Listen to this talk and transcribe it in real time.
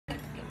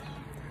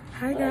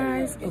Hi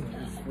guys.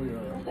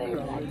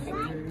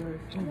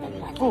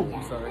 Oh,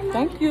 sorry.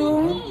 Thank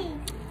you.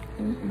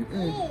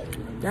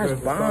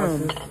 That's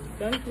bomb.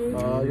 Thank you.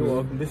 You're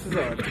welcome. This is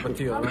a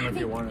tortilla. I don't know if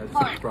you want it.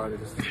 It's fried.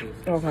 This is this.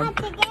 Okay.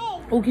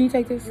 Oh, can you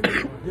take this?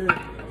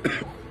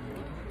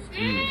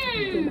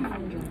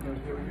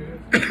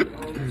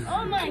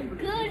 Oh my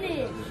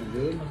goodness. Is it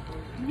good?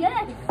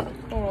 Yes.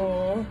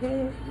 Oh.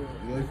 You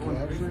like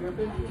lobster?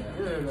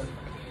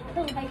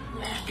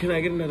 Can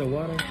I get another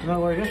water? No,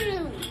 we're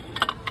good.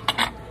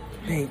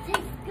 Hey,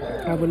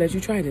 I will let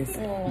you try this,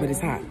 but it's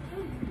hot.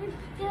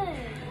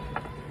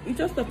 Eat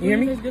your stuff. You hear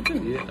me? It's good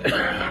too.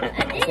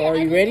 Yeah. So are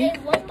you ready?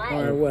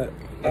 Or what?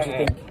 What you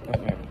think?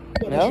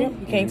 No?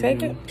 You can't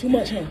take it? Too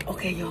much, huh?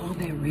 Okay, y'all, on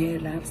that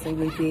red lobster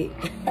with it.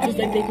 Just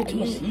like they put too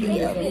much.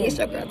 It's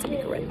your girl,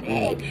 Tamika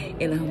Renee.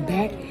 And I'm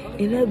back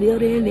in the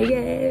building,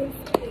 niggas.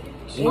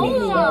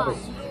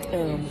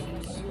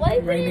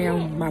 Right now,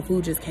 my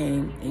food just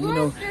came. And you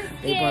know,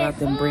 they brought out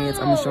them breads.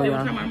 I'm going to show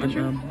y'all the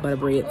butter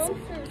breads.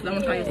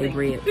 They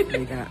bread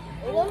they got.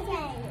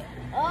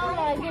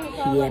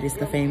 Yeah, this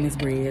the famous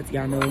breads.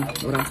 Y'all know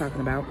what I'm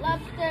talking about.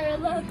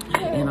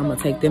 And I'm going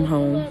to take them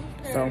home.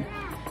 So,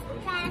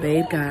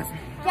 babe got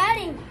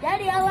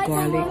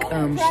garlic,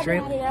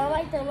 shrimp,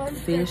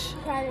 fish,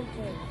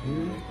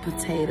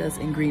 potatoes,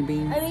 and green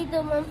beans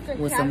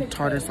with some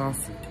tartar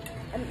sauce.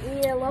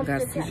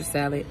 Got Caesar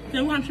salad,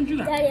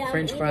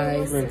 French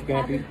fries,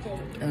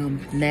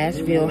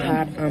 Nashville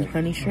hot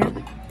honey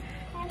shrimp,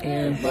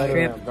 and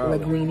shrimp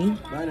linguine,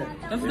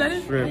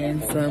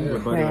 and some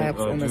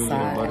crabs on the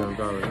side.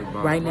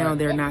 Right now,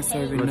 they're not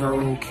serving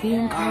no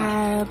king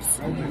crabs,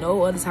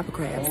 no other type of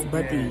crabs,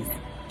 but these.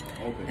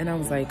 And I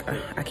was like,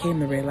 I came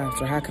to Red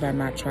Lobster. How could I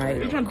not try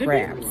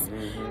crabs?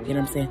 You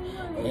know what I'm saying?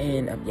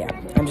 And yeah,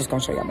 I'm just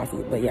gonna show y'all my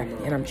food. But yeah,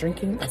 and I'm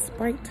drinking a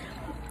Sprite.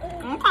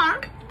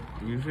 Okay.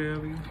 You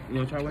feel me? You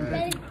wanna try one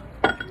thing?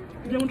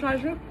 You wanna try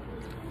shrimp?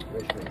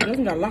 It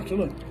doesn't got lobster,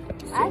 look.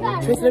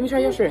 Tristan, let me try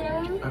your shrimp.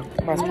 I'm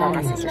about to try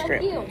my sister's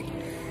shrimp.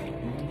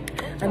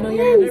 I know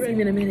y'all haven't seen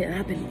me in a minute.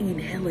 I've been eating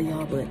hella,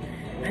 y'all, but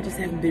I just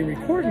haven't been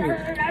recording it.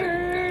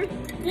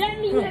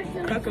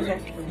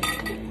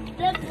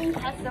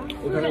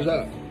 What kind is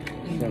that?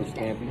 Some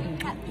scampi.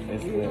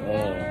 It's with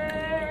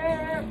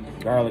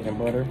garlic and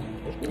butter.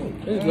 It's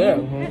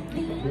good.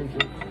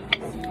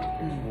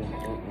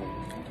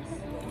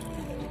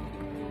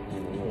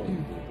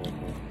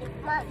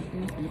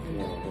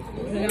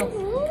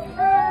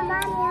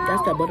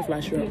 That's that butterfly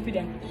shrimp.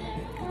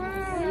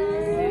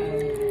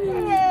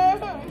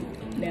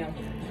 Now.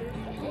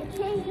 It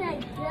tastes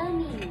like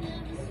gummies.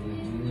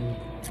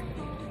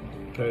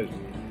 Okay.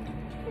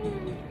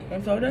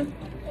 And soda?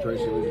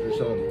 Tracy, look at your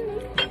son.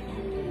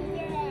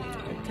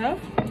 Tough?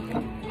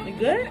 You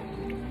good?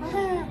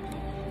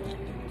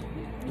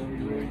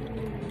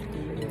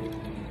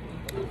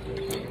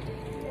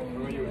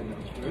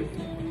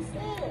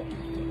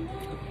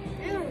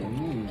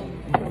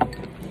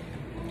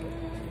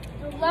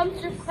 The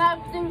lobster crab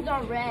things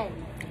are red.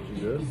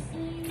 Is it good?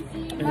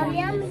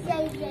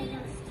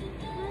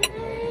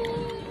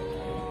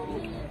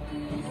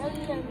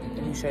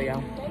 Let me show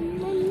y'all.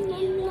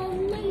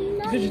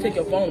 Did you take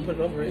your phone and put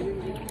it over it?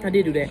 I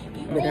did do that,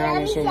 but now I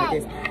want to show like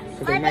this.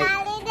 Because they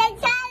might make it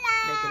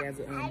as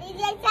a,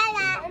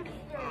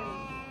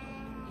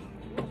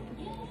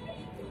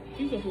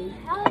 Use your food.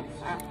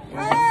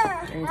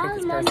 let me take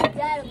this person.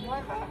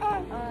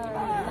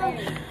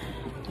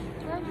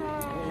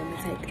 Let me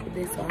take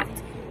this off.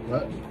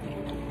 What?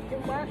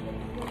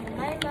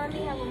 My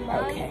mommy have a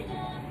mom. Okay.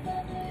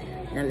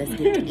 Now let's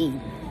get to eat.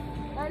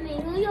 Mommy,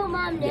 who your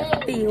mom name? Yeah,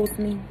 feels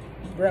me.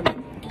 Grandma. All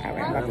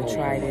right, I'm about to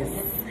try this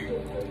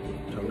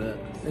Try that.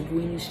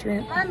 linguine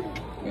shrimp. Mommy.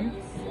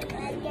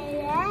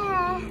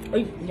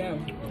 Hey, now.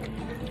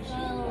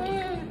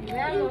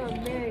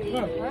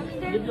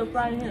 Get your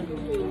fried hand.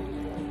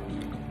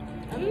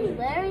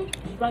 Larry?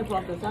 Fried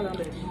floss and salad on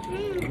there.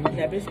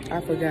 That bitch. I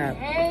forgot.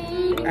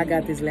 I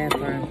got this last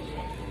time.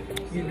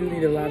 You do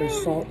need a lot of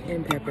salt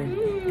and pepper.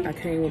 I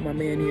came with my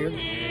man here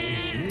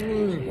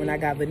when I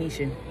got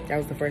Venetian. That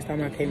was the first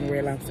time I came to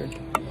Red Lobster.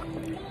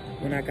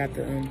 When I got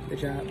the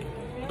job.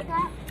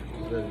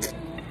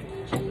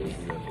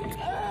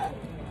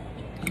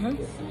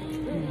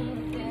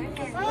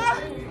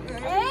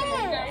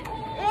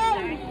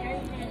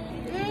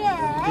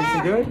 Is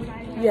it good?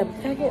 Yeah,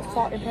 can I get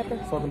salt and pepper?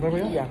 Salt and pepper,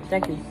 yeah? Yeah,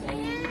 thank you.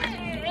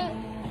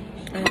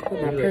 I have to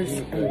put my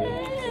purse.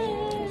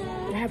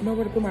 I have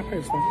nowhere to put my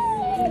purse.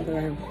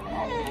 Mommy,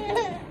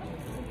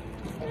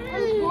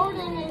 what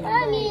that?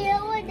 Mommy, I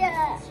want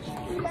that.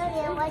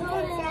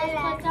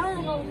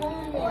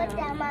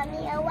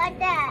 Mommy, I want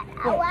that.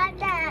 I want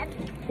that.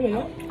 I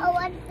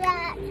want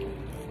that.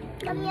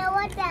 Mommy, I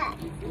want that.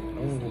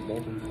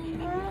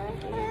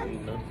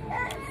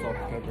 Salt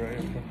and pepper,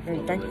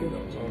 right? Thank you.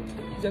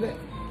 Is that it?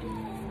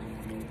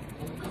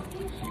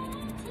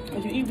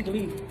 If you eat, we can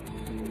leave.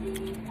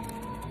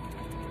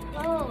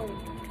 Oh.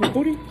 Your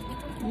booty?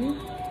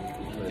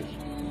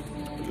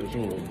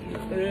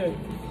 It is.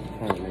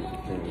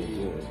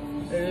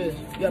 It is.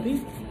 You got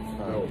peace? You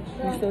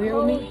still here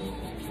with me?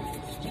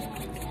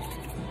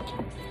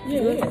 Yeah,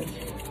 Good. yeah.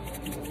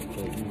 So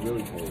you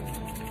really cold.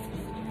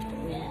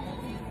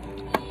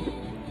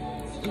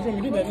 What's wrong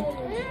with you, baby? I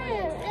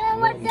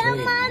want that,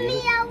 mommy.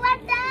 I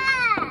want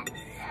that.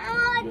 I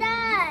want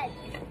that.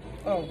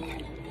 Oh.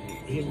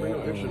 He's right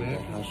extra that.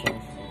 I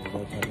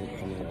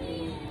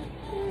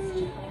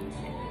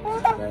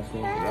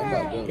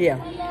Yeah.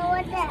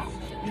 want that.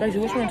 Tracy,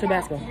 what's wrong with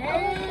Tabasco?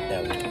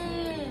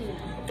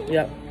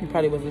 Yep, he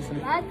probably was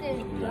listening. That is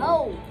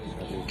no.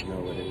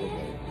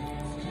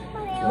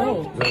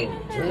 No, Bro,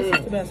 this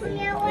is Tabasco. I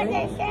want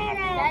that.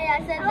 Daddy, I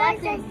said that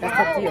is That's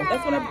tortilla.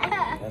 That's what I...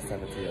 that's not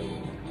a tail.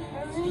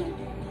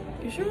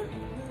 You sure?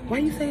 Why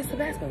you say it's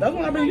Tabasco? That's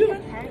what I've been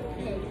using.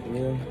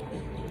 Yeah.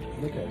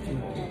 Look at you.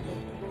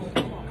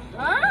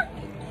 Huh?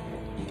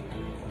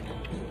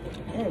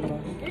 I don't know.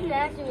 You're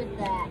nasty with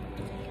that.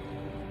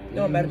 It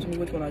don't matter to me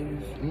which one I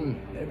use. Mm.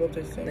 They both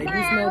taste the They same.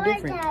 do smell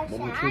different.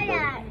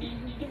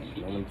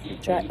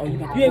 Try. Oh, you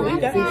got You ain't gonna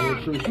eat that?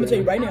 True I'm gonna tell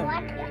you right now.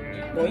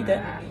 Don't eat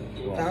that.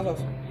 Hot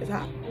sauce. It's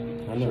hot.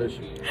 I know.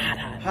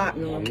 Hot.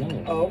 No.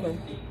 Oh, okay.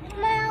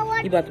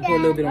 You about to pour a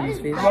little bit on his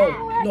fish.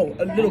 No,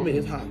 a little bit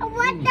is hot.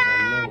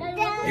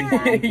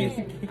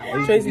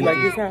 Tracy like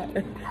this hot.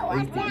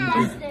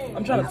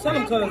 I'm trying to tell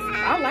him because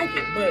I like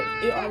it, but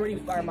it already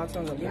fired my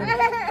tongue up. You know?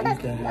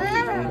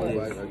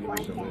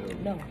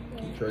 No.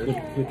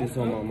 Put this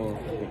on my mouth.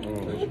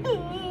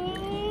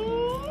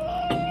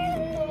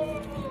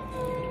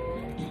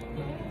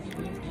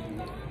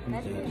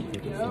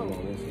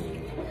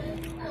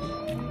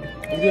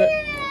 You good?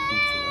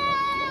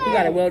 You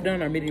got it well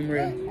done or medium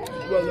rare?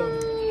 Well done.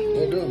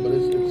 Well done, but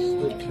it's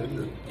still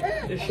tender.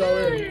 It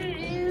sure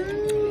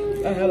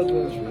is. That hella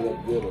good. It's real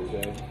good,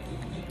 okay?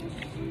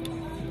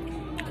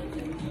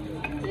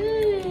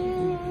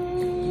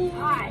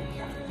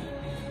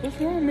 What's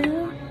wrong,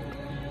 man?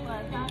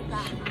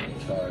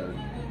 Tired.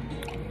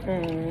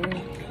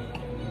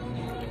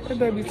 That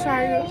baby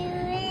tired.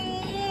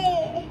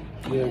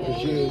 Yeah,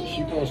 because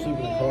she gonna sleep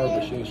in the car,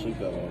 but she didn't sleep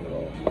that long at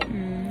all.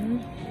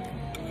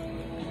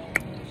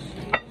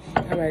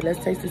 All right, let's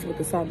taste this with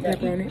the salt and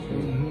pepper on it.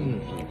 Mm-hmm.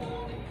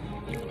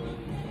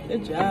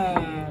 Good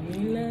job,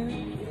 Mila.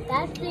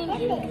 That thing I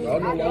don't know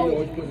why you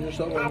always putting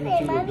yourself on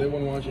YouTube. If they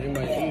want to watch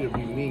anybody eat, it'd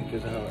be me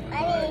because how I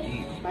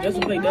eat. Just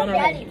to play done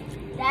already.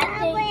 That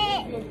thing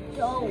is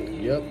dope.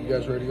 Yep, you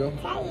guys ready to go?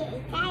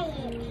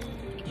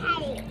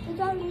 It's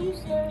on you,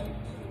 sir.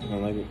 I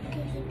like it.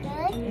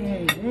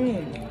 Mm-hmm.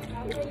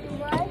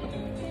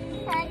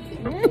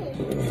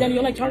 Good? Sammy,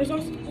 you like tartar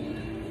sauce?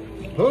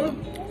 Huh?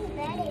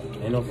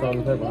 Ain't no salt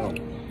and pepper, huh?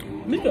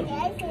 Mika.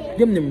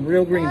 Give them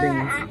real green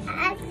beans.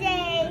 I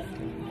say,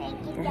 thank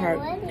you, Alright.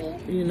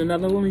 Daddy. And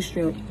another one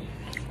shrimp.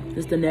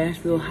 It's the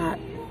Nashville hot.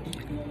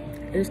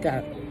 It's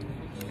got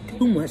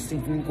too much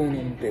seasoning going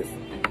on with this.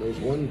 There's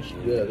one,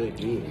 yeah, they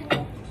do.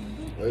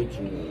 Way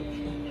too much.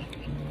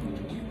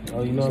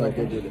 Oh, you know, like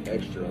they did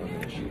extra on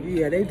that shit.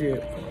 Yeah, they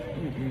did.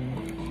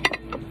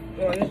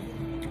 Oh, yeah.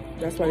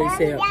 That's why they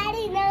said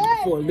Daddy, no.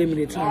 for a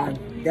limited time.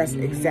 That's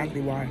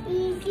exactly why.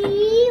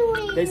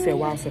 They said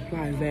while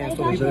supply lasts.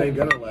 So Because people it ain't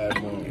gonna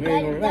last long. it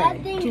ain't gonna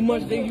last. Too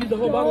much, they use the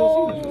whole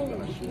bottle of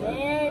seasoning. I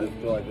swear. I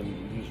feel like they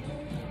used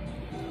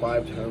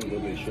 5 times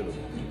what they should have.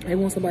 They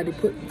want somebody to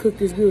cook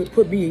this good,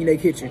 put me in their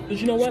kitchen. But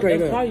you know what? Straight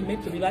It's up. probably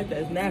meant to be like that.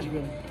 It's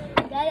Nashville.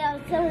 Daddy, I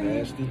was telling you.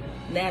 Nasty.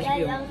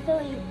 Daddy, Nashville. I was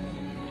telling you.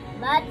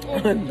 That is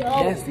dope.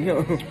 Nasty,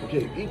 huh?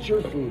 Okay, eat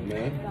your food,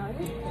 man.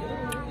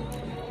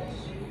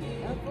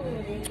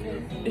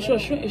 It's your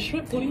shrimp. It's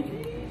shrimp food.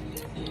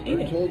 Eat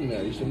I it. told him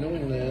that. He said, no,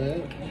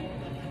 man.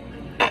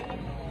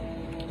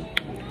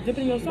 Dip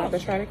it in your About to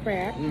sauce. try the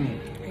crab. Mm. And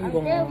you They're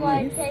going going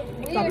on to take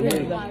Stop weird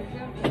it. ones.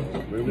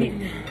 Bring me.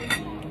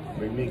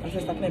 Bring me. I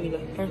said stop playing me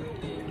though.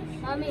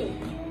 Mommy.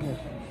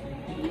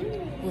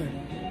 What?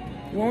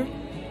 You want?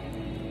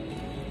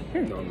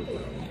 No, I'm just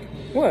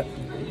playing. What?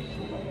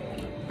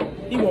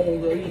 You want one,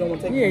 girl. You don't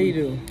want to take Yeah, one. you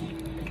do.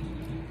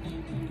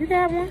 You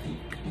got one?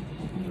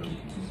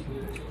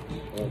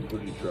 Oh, what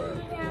did you try?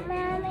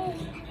 Mommy.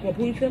 Want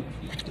pooey shrimp?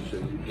 You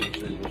said you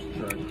supposed to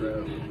try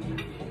crab.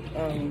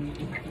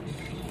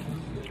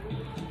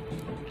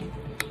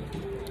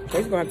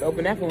 She's gonna have to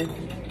open that for him.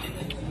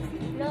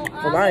 No, I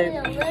Bye-bye.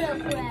 want a little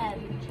crab.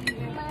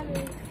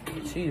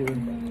 Mommy. She do.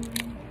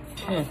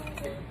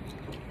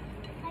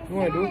 You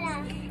wanna do it?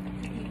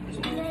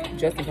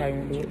 Justin probably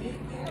won't do it.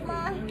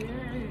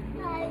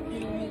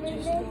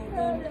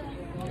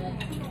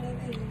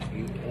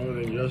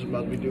 Only thing you're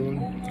about to be doing?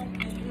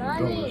 Going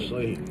to Mommy.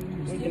 sleep. In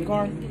the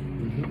car?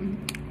 Mm-hmm.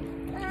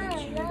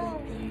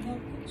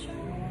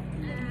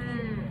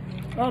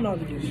 I don't know how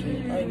to do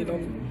shit. I ain't get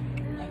on.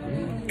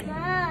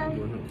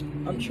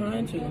 I'm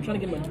trying to. I'm trying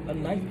to get him a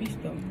nice piece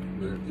though.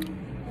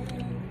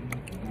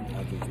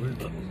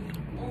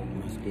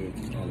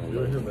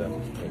 You're here, man.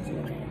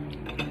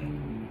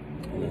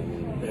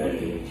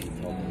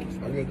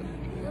 I get it.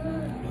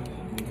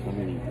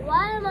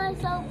 Why am I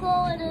so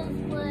cold in this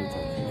place?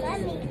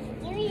 Mommy,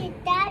 give me your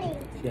daddy.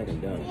 She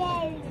hasn't done it.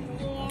 Yeah.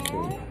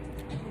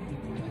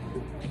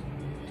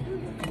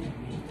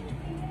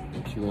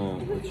 What you want?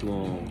 What you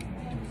want?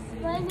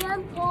 Baby,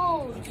 I'm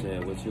cold. I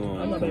said, what you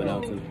want? I'm coming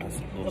out to.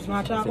 What's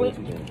my chocolate?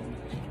 Said,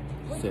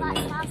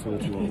 man, so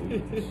what you want?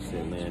 She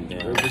said, man,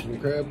 down. Some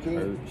crab too?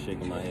 Hurt,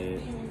 shaking my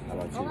head. How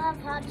about I you? have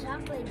hot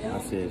chocolate, though. I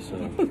said, so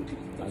you can't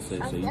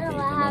I come have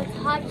out.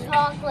 hot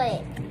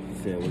chocolate. She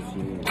said, what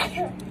you want?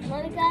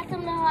 Let me get some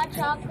of the hot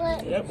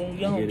chocolate. Yep, when we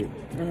get home. Get it.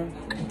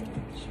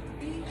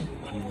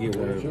 You get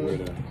where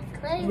the...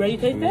 You ready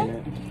to taste that?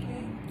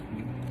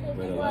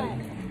 Where the light.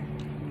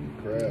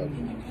 Crab.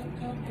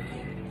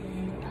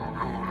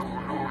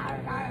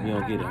 You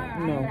don't get it?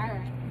 No.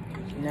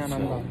 No.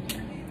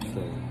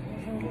 So,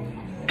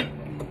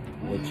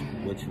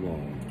 what you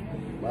want?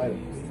 Light.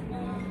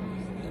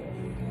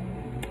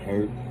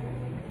 Hurt.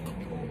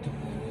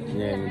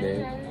 Yeah, today.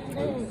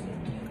 Hurt.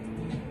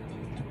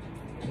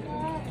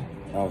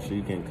 Oh, so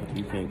you can't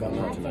come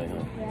out tonight,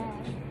 huh?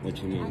 What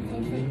you mean?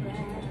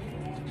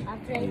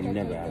 You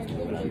never asked me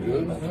what I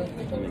mean about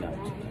coming out.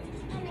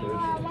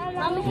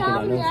 Mommy,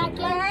 tell me I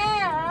can't.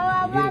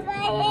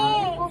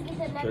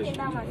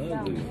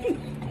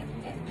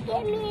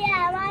 Give me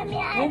that, Mommy. I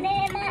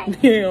need my.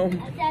 Damn.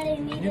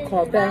 You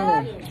caught that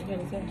one.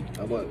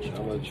 How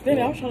much? Then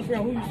I was trying to figure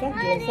out who you talking to.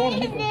 I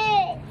need it.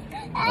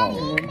 I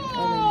need it.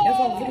 That's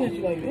why I was looking at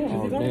you like, damn.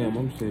 Oh, damn,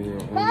 I'm sitting here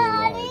on the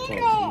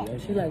line.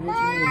 She like, what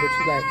you mean? But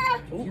she like,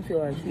 you feel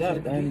like she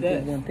should only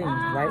get one thing,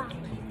 right?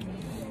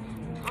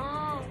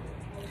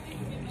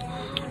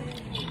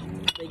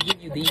 They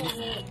give you these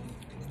to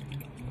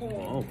I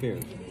don't care.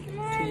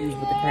 use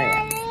with the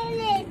crabs.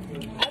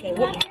 Okay,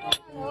 what?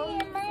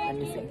 Let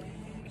me see.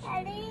 I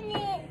need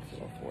it.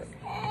 Go for it.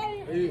 I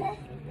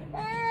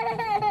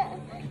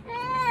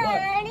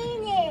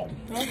need it.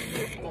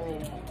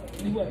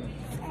 You what?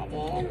 I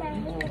need my.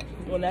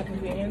 You want napkins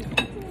for your hands?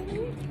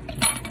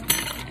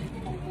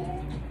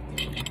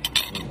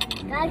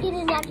 Can I get a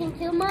napkin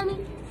too, Mommy?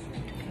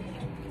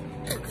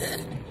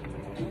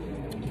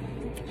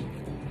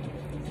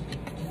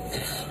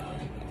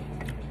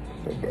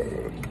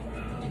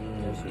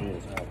 Yes, it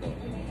is. How about?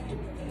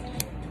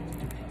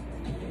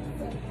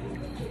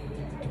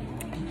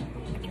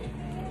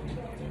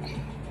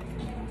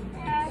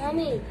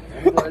 Mommy.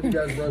 I'm glad you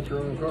guys brought your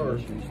own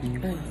cars. You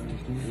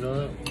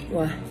know that?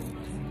 What?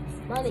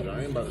 Mommy. I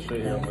ain't about to stay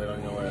here and wait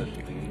on your ass.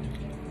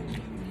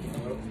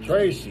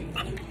 Tracy.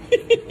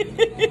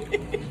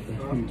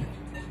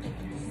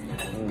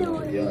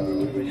 Oh, yeah.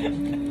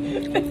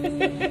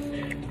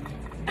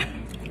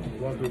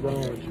 What's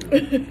wrong with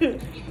you?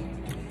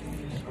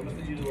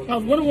 I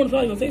was wondering what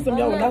y'all gonna say something.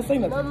 Y'all would not say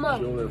nothing. Mama.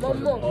 She over there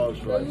fucking pause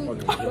for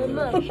like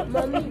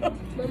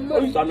fucking Oh,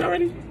 you saw me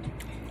already?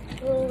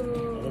 I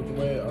looked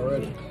away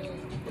already.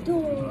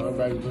 I'm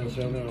back to doing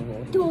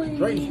something else.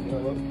 Tracy.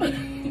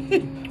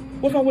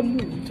 What if I wouldn't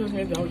move? You told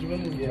me that I was gonna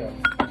move. Yeah.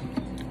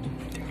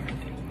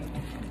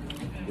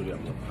 Put it up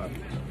my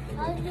pocket. I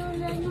was doing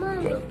that, You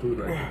Mommy. got food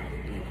right here.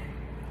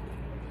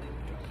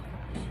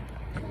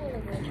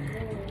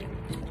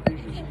 You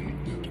should eat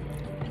good.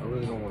 I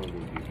really don't want to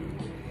lose you.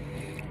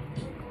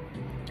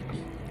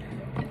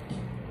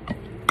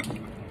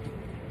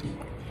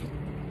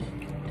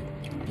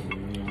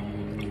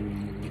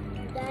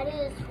 Daddy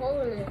is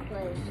cold in this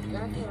place.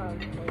 That's what I'm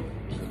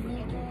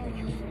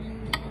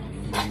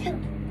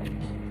saying.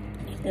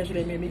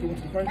 Yesterday, me and Mika went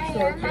to the furniture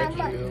store,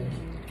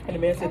 and the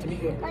man said to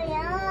Mika,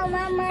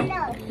 Mama,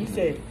 no. he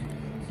said,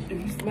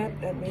 if you slap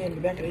that man in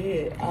the back of the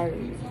head,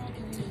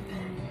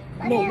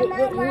 No,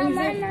 what you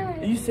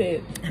said? You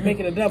said make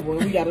it a double,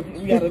 and we got a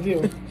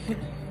deal.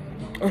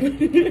 Oh my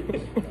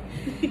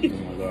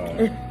God.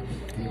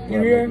 You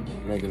hear?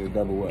 Make it a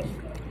double what?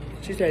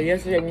 She said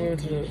yesterday when we went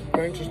to the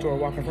furniture store,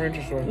 walking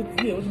furniture store.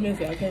 Yeah, what the man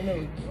said? I can't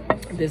remember.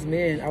 This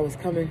man, I was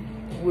coming,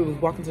 we was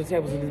walking to the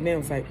tables, and this man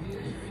was like,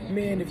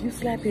 man, if you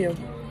slap him,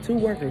 2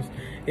 workers,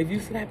 if you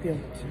slap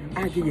him,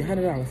 I'll give you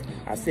 $100.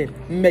 I said,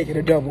 make it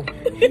a double.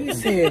 He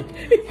said, 2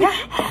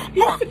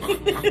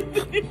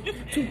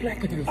 black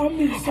niggas. I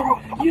mean, so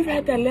you've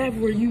had that laugh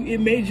where it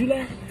made you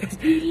laugh?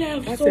 You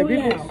laughed I so said,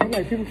 loud. I'm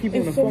like, people keep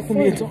on to so fuck with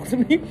me and funny. talk to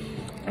me.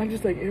 I'm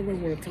just like, everybody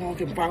want to talk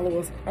and follow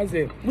us. I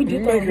said, We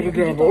did make it a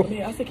double.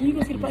 man. I said, can you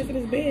go see the price of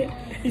this bed?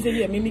 He said,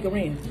 yeah, me and Mika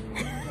ran.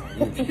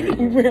 We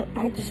ran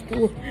out the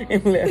store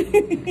and left.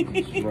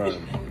 Right.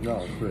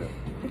 No, crap.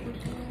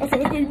 I said,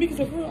 let's go. Mika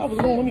said, I was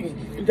going with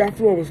Mika. That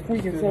floor was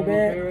squeaking so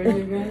bad.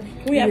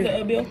 We have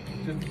the bill.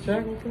 Just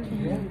check.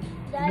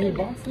 Daddy. Need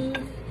boxes?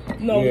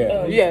 No,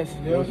 Yeah. Yes.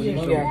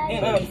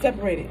 and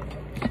separated.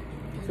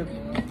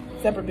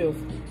 Separate bills.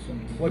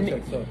 What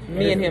check, so?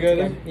 Me and him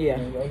together? together.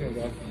 Yeah. Okay,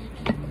 guys.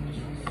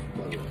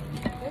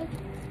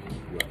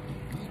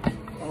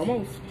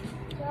 Almost.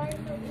 Sorry for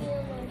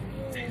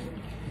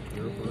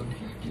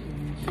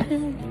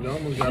being You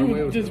almost got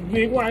away with Just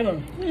big white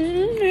on.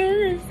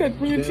 Said,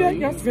 bring a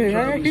check. I said,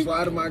 trying to be hey.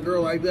 sliding my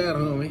girl like that,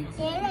 homie.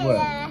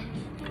 What?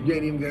 You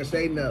ain't even gonna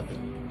say nothing.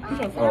 He's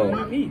trying to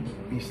find me.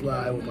 Be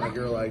slide with my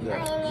girl like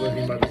that. Wasn't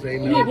even about to say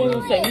He nothing.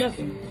 wasn't say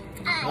nothing.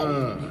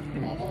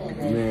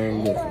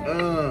 Man, listen.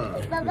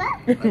 Baba?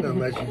 I done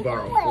let you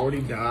borrow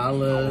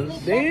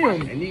 $40.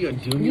 Damn. And you gonna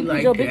do me You put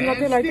like your that? business up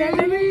there like that,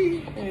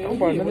 Stevie? I'm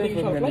borrowing Yeah, nothing what are you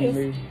from trying that to play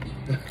nigga. us?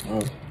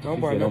 Don't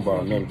borrow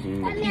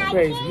nothing. He's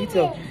crazy. He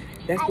tell,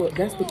 that's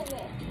what,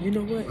 you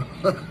know what?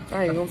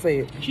 I ain't gonna say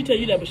it. She tell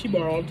you that, but she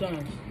borrow all the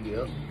time.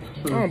 Yep.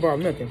 I don't borrow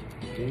nothing.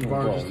 You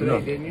borrowed just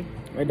today, didn't you?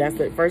 And that's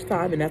the first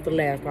time, and that's the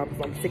last time.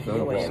 I'm sick of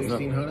your ass.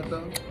 1,600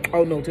 though?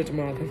 Oh no, till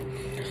tomorrow.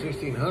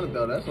 1,600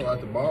 though, that's a lot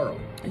to borrow.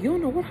 You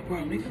don't know what I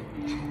borrowed,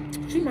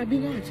 nigga. She might be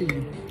lying to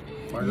you.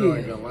 My girl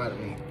ain't gonna lie to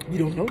me. You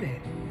don't know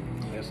that.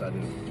 Yes, I do.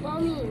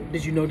 Mommy.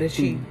 Did you know that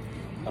she?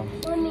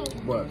 Mommy.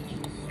 What?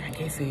 I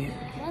can't say it.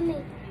 Mommy.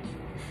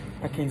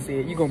 I can't say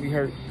it. You're gonna be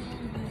hurt.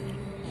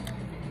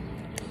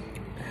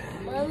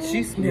 Mommy.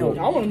 She smelled.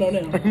 I want to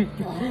know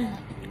now.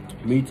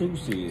 Me too,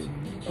 shit.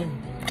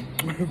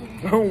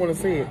 I don't want to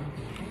say it.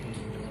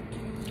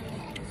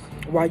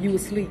 While you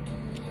asleep,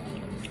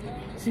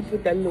 she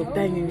put that little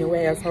thing in your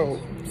asshole.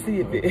 See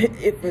if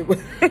it was.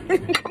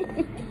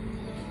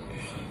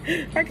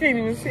 I can't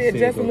even say it.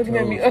 Justin looking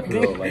at me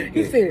ugly. Like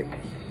he said.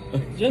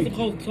 Justin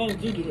close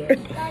do that.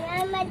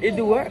 It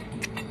do what?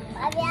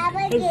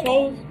 His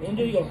toes, and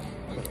there you go.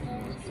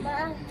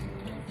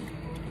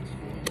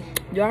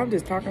 Y'all, I'm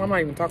just talking. I'm not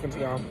even talking to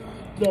y'all.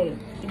 Don't it?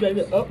 You got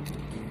it up.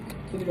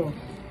 Where you going?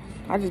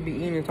 I just be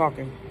eating and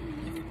talking.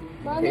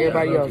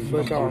 Everybody else,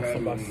 but y'all.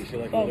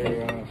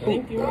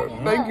 Thank you.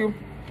 Thank you.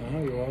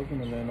 You're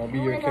welcome, and then I'll be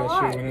your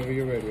cashier whenever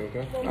you're ready,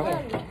 okay?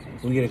 Okay.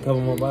 Can we get a couple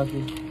more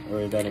boxes? Or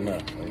is that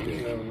enough?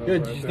 Yeah,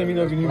 just let me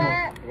know if you need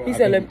more. He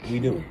said, let We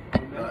do.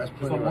 No, that's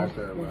plenty right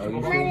there, bro. Are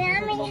you Mommy, sure?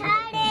 let me try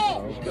it.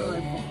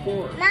 Okay.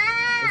 Four. Mom.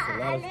 There's a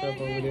lot of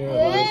stuff over there. A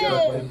lot of stuff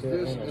right there.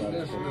 This and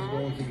this is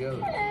going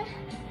together.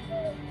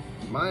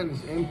 Mine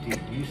is empty.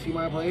 Do you see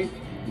my plate?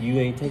 You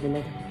ain't taking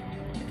nothing?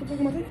 What the fuck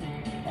am I taking?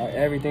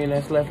 Everything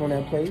that's left on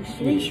that plate?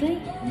 3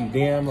 shrimp? You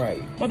damn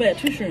right. My bad,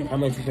 2 shrimp. How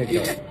much you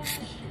picked up?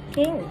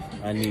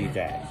 $12. I need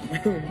that.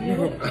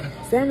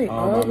 Sammy,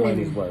 All my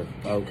money's worth.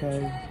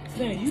 Okay.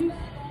 Sam, you,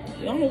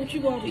 I don't know what you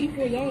go out to eat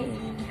for, y'all.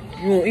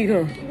 you won't eat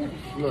her.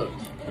 Look.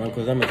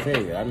 Because I'm going to say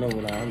it. I know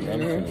what I'm going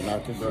to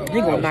knock this out.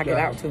 He gonna knock it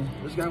out too.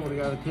 This guy would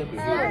have got a tip. You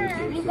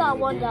got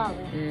 $1.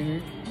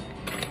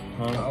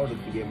 I would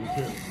have given a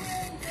tip.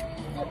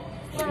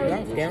 So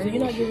you're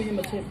not giving him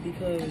a tip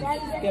because you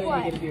gotta get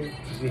a beer.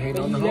 He hating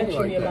But on you the homie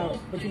lecturing me like that.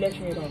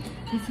 about,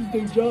 this is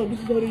their job, this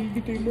is how they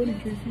get their money,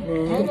 Tracy. I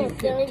just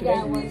still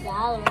got $1.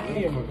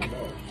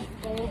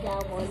 Still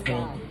got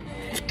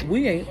 $1. We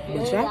ain't,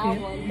 but y'all can.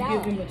 You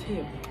give him a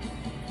tip.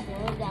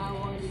 Still got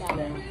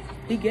 $1.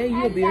 He gave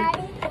you a beer,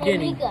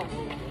 didn't he?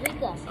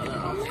 Rika.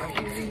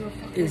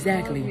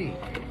 Exactly.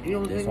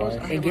 And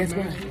guess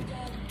what?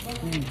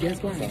 Guess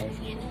what? You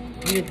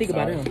didn't think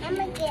about him. I'm a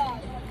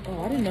dad.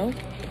 Oh, I didn't know.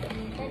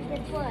 And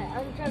guess what?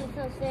 I'm trying to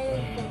tell Sarah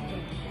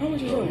something. How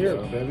much is yours? Here,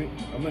 baby.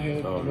 I'm gonna hand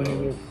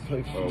it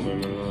plate for you.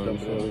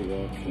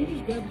 You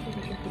just grab the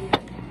fucking shit for you.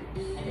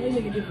 Why you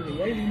make it different?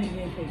 Why you need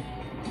one plate?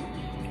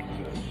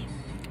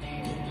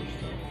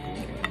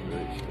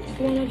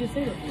 Why don't I just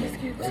say that?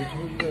 Biscuits. I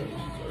told you that.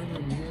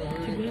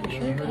 You grab the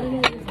shrimp. I don't know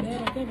if it's bad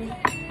or covered.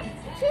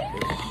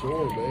 It's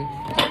sore, babe.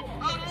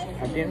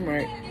 I did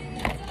right.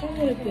 I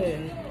want it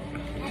there.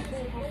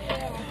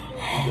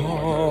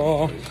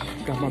 Oh,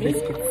 got my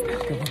biscuits. Got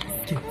my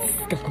biscuits.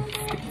 Got my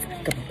biscuits.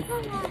 Got my biscuits.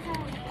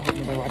 Oh,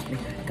 nobody watch me.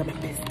 Got my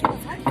biscuits. Got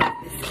my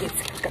biscuits.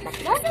 Got my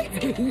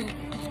biscuits.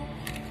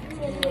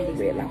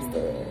 Red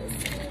Lobsters.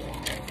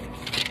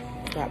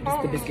 Stop. This is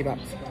the biscuit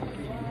box.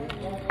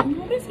 You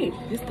want biscuit?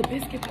 This is the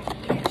biscuit box,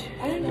 bitch.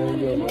 I didn't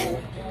know.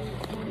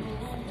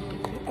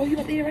 Oh, you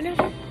about to eat right now?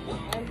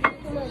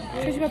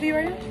 Tracy, you about to eat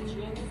right now?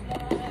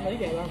 No, you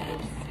got lobster.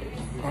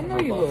 I know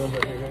you will.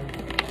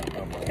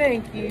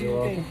 Thank you.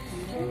 Thank you.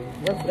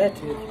 What's that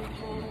tip?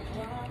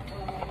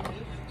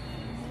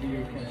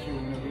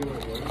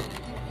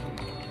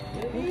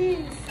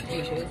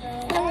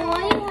 So why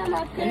you have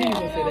my peanut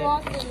butter and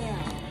lost it now?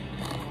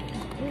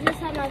 You just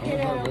had my peanut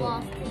butter and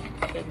lost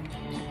it.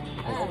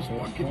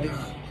 Walk it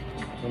down.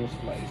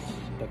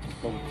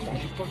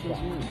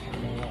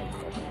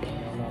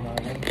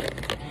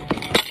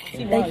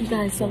 Thank you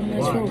guys so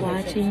much for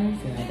watching.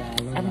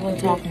 I'm going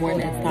to talk more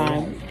next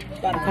time.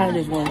 I kind of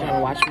just want y'all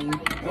to watch me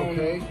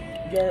Okay.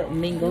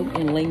 mingle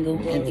and lingo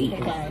and eat.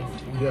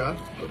 Yeah.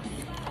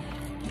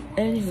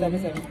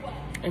 Anyway,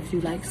 if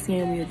you like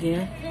seeing me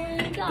again,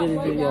 give the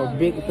video a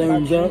big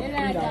thumbs up.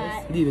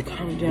 Leave a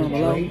comment down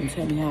below and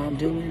tell me how I'm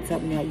doing. Tell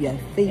me how you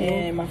feel.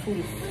 And my food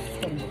is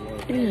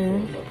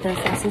Press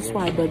that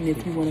subscribe button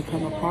if you want to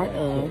become a part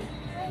of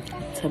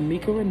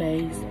Tamika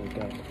Renee's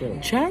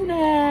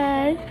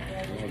journey.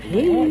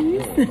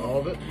 Peace. All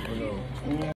of it? Or no?